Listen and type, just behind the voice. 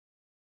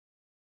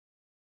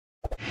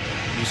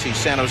You see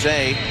San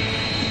Jose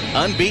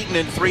unbeaten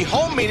in 3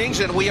 home meetings,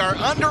 and we are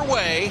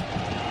underway.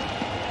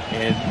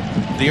 And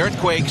the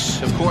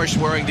Earthquakes, of course,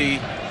 wearing the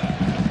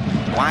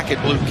black and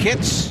blue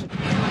kits.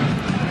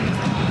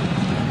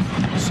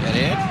 Set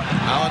in.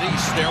 Out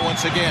east there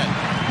once again.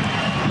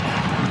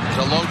 There's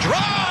a low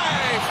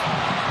drive.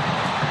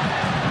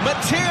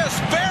 Matias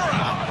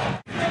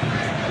Vera.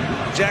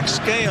 Jack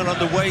Scahill on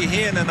the way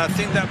in, and I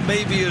think that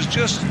maybe has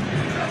just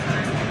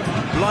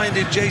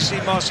blinded J.C.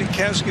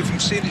 Marcinkowski if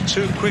you've seen it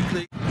too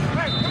quickly.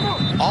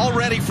 All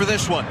ready for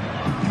this one.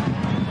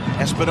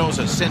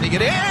 Espinoza sending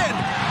it in.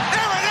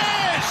 There it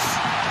is!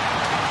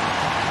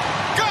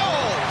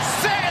 Goal!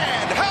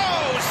 San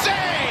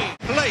Jose!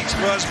 Late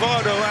for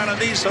Osvaldo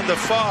Alanis on the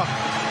far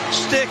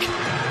stick.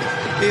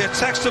 He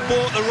attacks the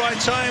ball at the right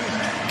time,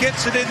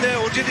 gets it in there,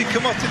 or did he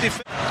come off the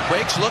defense?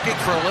 Quakes looking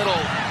for a little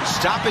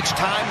stoppage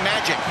time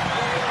magic.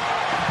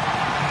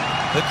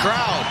 The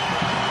crowd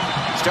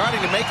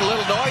starting to make a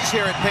little noise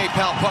here at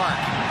PayPal Park.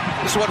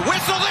 This one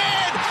whistled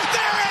in.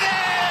 There it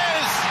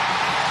is!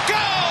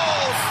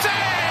 Goal!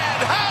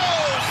 San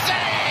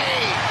Jose!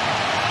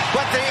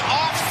 But the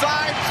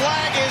offside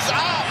flag is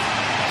up.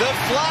 The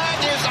flag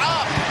is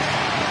up.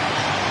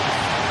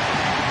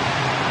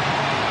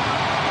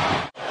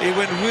 He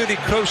went really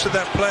close to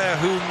that player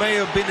who may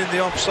have been in the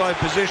offside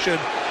position,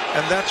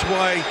 and that's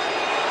why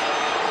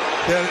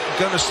they're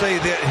going to say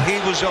that he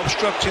was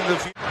obstructing the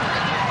view.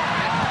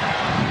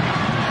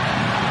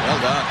 Well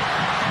done.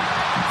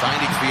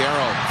 Finding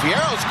Fierro.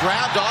 Fierro's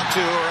grabbed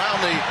onto around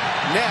the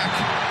neck.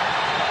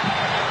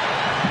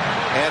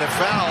 And a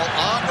foul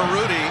on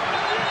Urruti.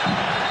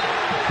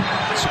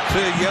 It's a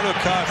clear yellow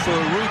card for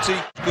Urruti.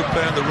 Good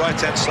play on the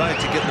right-hand side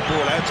to get the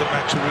ball out to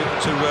Max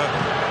Urruti, to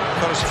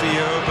Carlos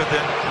Fierro, but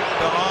then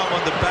the arm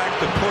on the back,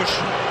 the push,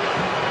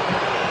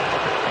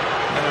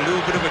 and a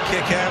little bit of a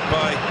kick out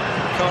by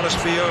Carlos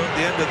Fierro at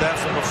the end of that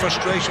from a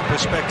frustration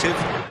perspective.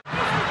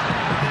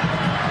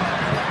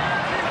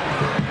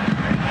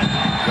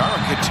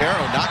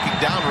 Quintero knocking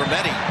down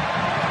Rometty.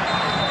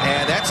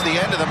 And that's the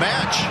end of the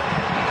match.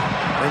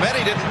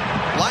 Rometty didn't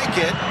like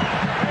it.